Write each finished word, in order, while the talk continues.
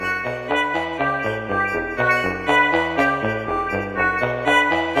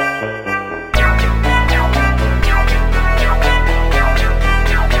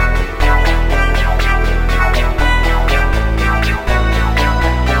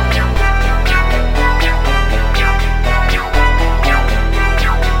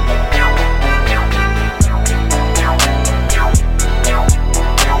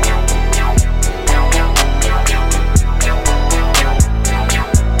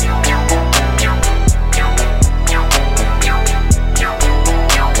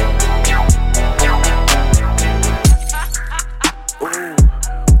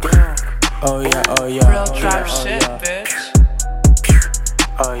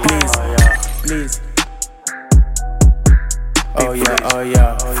Blizzy. Oh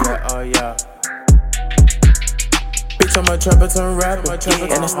yeah. Bitch, I'm a trapper turn rapper,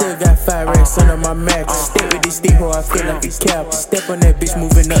 and I still got 5 racks under my max. Step with this stick, ho, I feel like a cap. Step on that bitch,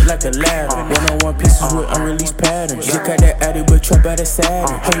 moving up like a ladder. One-on-one pieces with unreleased patterns. Just cut that addy, but trap out of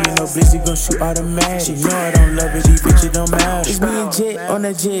Saturn. Hey, you know Blizzy gon' shoot automatic. She know I don't love it, these bitches don't matter. It's me and Jet on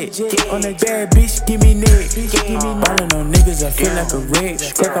a jet. On a bad bitch, give me neck. Ballin' on niggas, I feel like a wreck.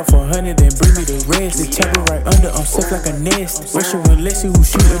 Take off 100, then bring me the rest. The chopper right under, I'm stuck like a nest. Russian with Lexi, who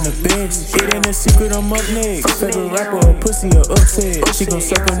shootin' the best. It ain't a secret, I'm up next. Favorite rapper, a pussy or upset. She gon'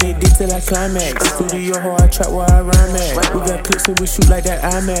 suck on that dick till I climax. Studio ho, I trap where I rhyme at. We got clips and we shoot like that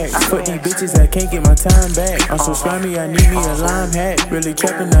IMAX. Fuck these bitches, I can't get my time back. I'm so slimy, I need me a lime hat. Really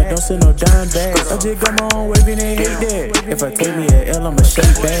trappin', I don't send no dime back. I just got my own wave and they hate that. If I take me a L, I'ma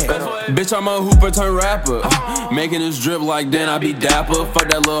shake back. Bitch, I'm a hooper turn rapper. Making this drip like then I be dapper. Fuck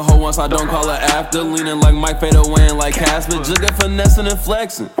that little hoe once I don't call her after. Leaning like Mike, fade away like Casper. Jigga finessing and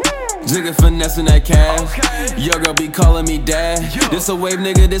flexing. Jigga finessing that cash. Your girl be calling me dad. This a wave,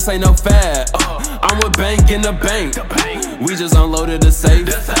 nigga, this ain't no fad. I'm with bank in the bank. We just unloaded the safe.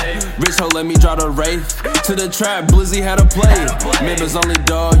 Rich hoe let me drop the Wraith. To the trap, Blizzy had a play. Members only,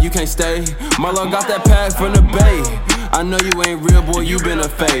 dog, you can't stay. Marlo got that pack from the bay. I know you ain't real, boy, you been a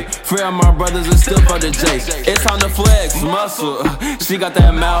fake. Free all my brothers and still for the J. It's time to flex, muscle. She got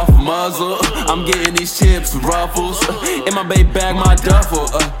that mouth muzzle. I'm getting these chips, ruffles. In my baby bag, my duffel.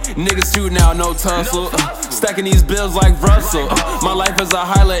 Niggas shooting out, no tussle. Stacking these bills like Russell. My life is a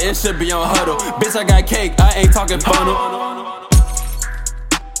highlight, it should be on huddle. Bitch, I got cake, I ain't talking funnel.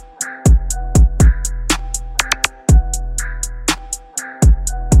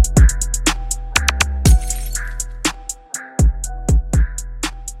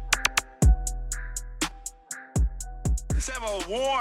 Let's have a war.